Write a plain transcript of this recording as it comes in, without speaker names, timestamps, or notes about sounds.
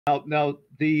Now,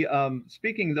 the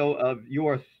speaking though of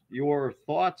your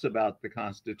thoughts about the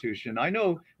Constitution, I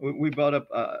know we brought up.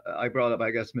 I brought up, I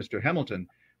guess, Mr. Hamilton.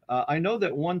 I know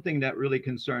that one thing that really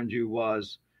concerned you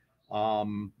was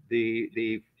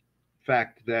the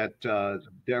fact that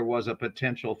there was a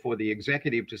potential for the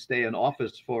executive to stay in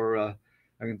office for a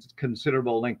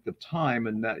considerable length of time,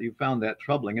 and that you found that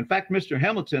troubling. In fact, Mr.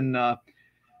 Hamilton,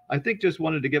 I think, just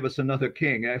wanted to give us another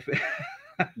king.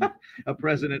 A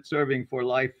president serving for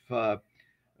life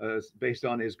based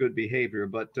on his good behavior.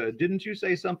 But didn't you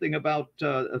say something about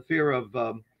a fear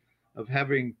of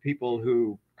having people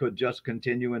who could just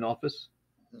continue in office?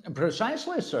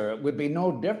 Precisely, sir. It would be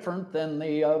no different than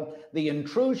the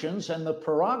intrusions and the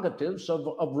prerogatives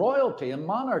of royalty and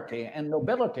monarchy and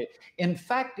nobility. In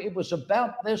fact, it was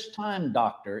about this time,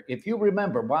 Doctor, if you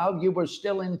remember, while you were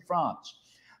still in France,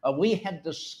 we had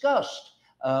discussed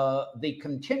the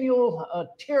continual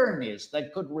tyrannies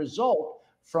that could result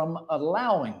from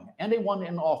allowing anyone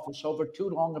in office over too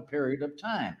long a period of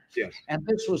time. Yes. And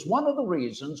this was one of the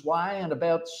reasons why in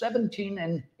about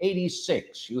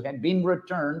 1786, you had been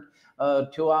returned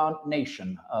to our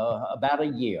nation about a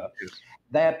year, Yes.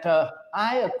 that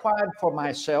I acquired for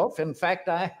myself. In fact,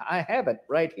 I have it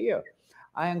right here.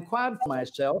 I acquired for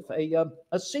myself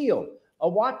a seal, a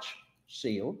watch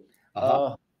seal,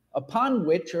 upon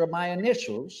which are my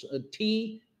initials,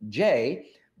 TJ.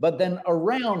 But then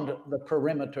around the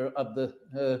perimeter of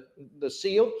the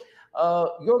seal,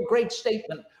 your great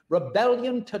statement,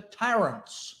 rebellion to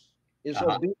tyrants is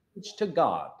obedience to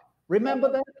God.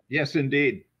 Remember that? Yes,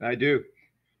 indeed. I do.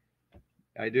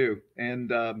 I do.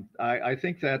 And I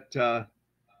think that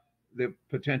the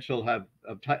potential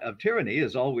of tyranny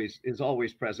is always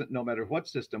present, no matter what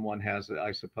system one has,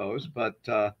 I suppose. But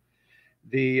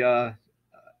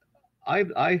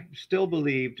I still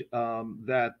believed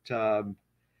that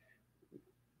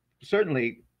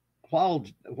certainly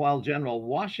while General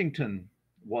Washington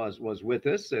was with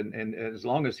us, and as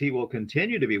long as he will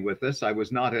continue to be with us, I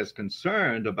was not as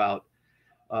concerned about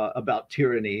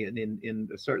tyranny in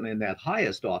certainly in that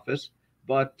highest office.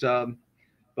 But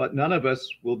none of us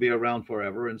will be around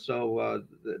forever, and so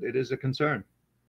it is a concern.